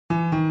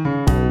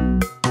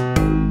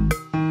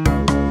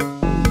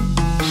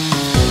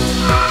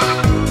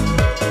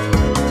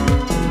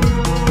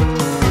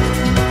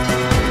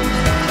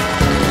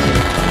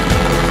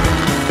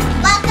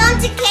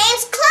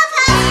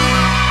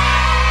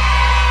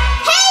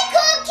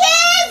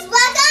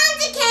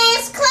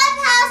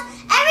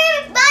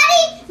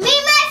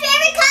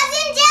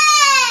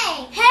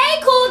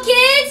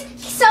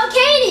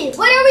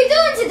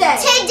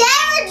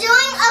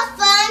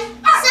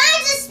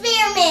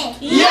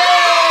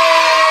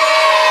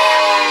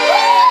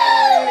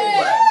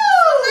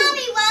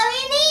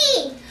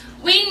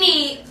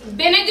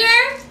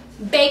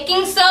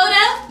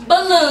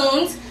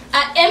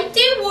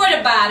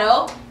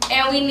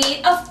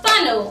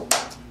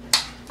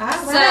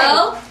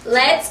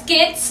let's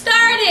get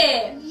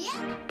started.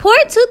 Pour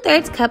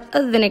 2/3 cup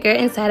of vinegar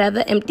inside of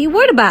the empty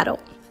water bottle.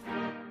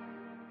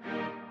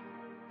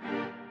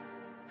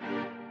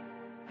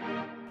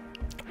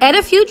 Add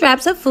a few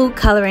drops of food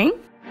coloring.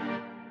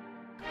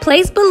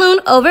 Place balloon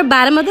over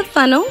bottom of the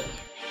funnel.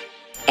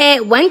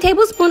 Add 1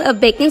 tablespoon of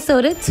baking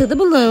soda to the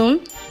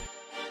balloon.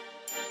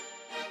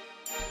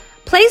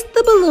 Place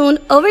the balloon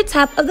over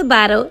top of the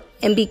bottle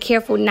and be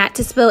careful not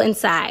to spill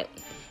inside.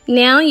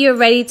 Now you're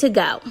ready to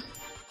go.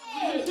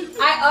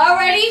 I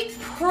already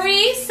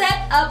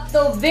pre-set up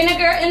the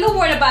vinegar in the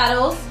water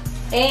bottles,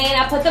 and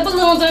I put the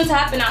balloons on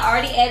top, and I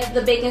already added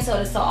the baking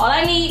soda. So all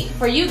I need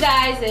for you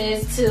guys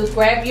is to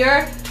grab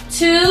your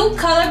 2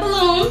 color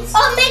balloons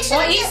on each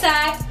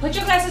side. Put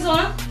your glasses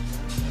on.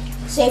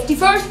 Safety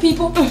first,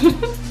 people.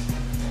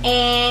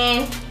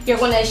 And you're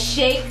gonna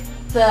shake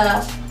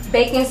the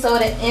baking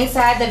soda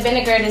inside the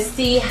vinegar to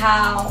see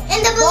how.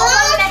 And the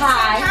balloon at the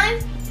same time?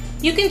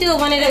 You can do it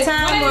one at a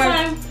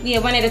time. Yeah,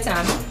 one at a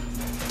time.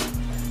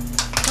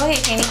 Go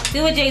ahead, Kenny.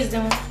 Do what Jay's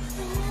doing.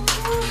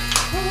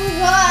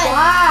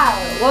 Wow.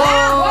 Whoa.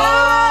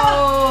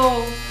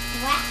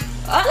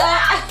 Wow.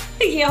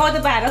 Yeah, hold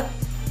the bottle.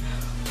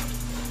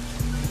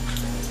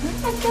 Oh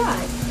my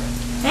God.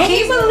 Can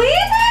you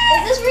believe it?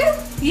 Is this real?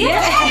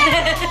 Yeah.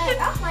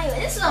 I'll play with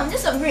this.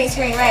 This is a green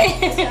screen right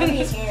here. This is a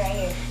green screen right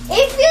here.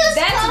 It feels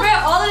That's cold. real.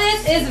 All of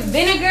this is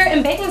vinegar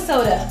and baking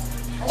soda.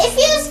 It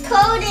feels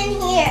cold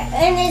in here,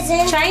 and it's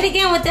in. Try it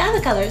again with the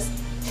other colors.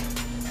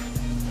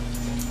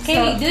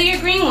 Katie, do your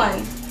green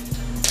one.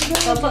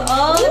 So put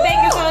all the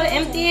baking soda,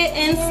 empty it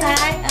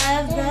inside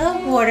of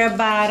the water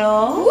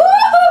bottle. Woo!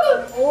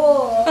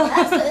 Oh,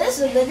 this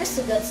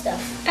is good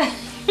stuff.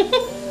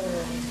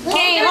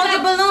 Okay, hold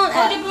your balloon up.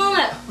 Hold your balloon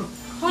up.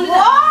 Hold it up.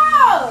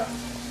 Whoa!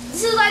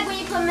 This is like when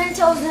you put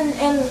Mentos in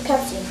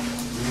Pepsi.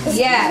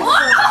 Yeah.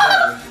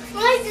 Whoa!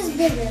 Why is this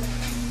bigger?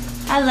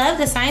 I love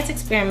the science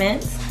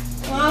experiments.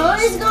 Oh,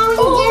 it's going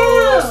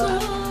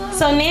down.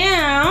 So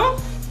now,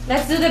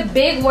 let's do the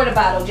big water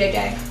bottle,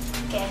 JJ.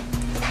 Okay.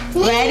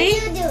 Ready?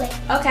 You do it.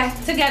 Okay,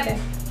 together.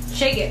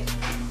 Shake it.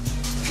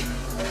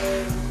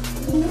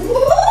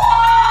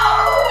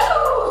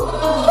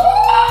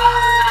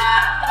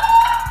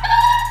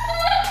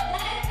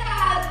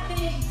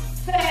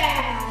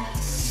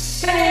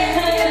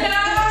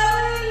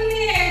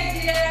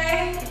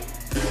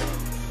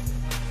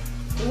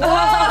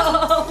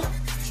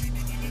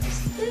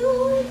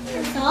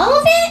 All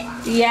of it?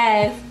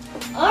 Yes.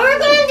 Oh, we're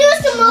gonna do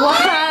some more.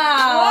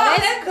 Wow,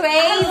 that's crazy.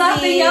 I love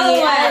the yellow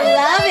one. I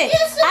love it.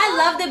 I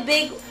love the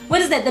big,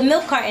 what is that, the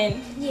milk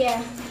carton.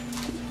 Yeah.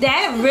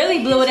 That really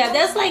blew it up.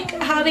 That's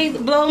like how they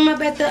blow them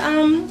up at the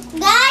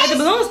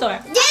balloon store.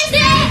 This is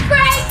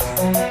great.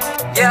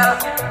 Yeah.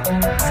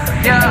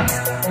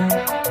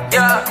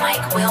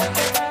 Mike Will.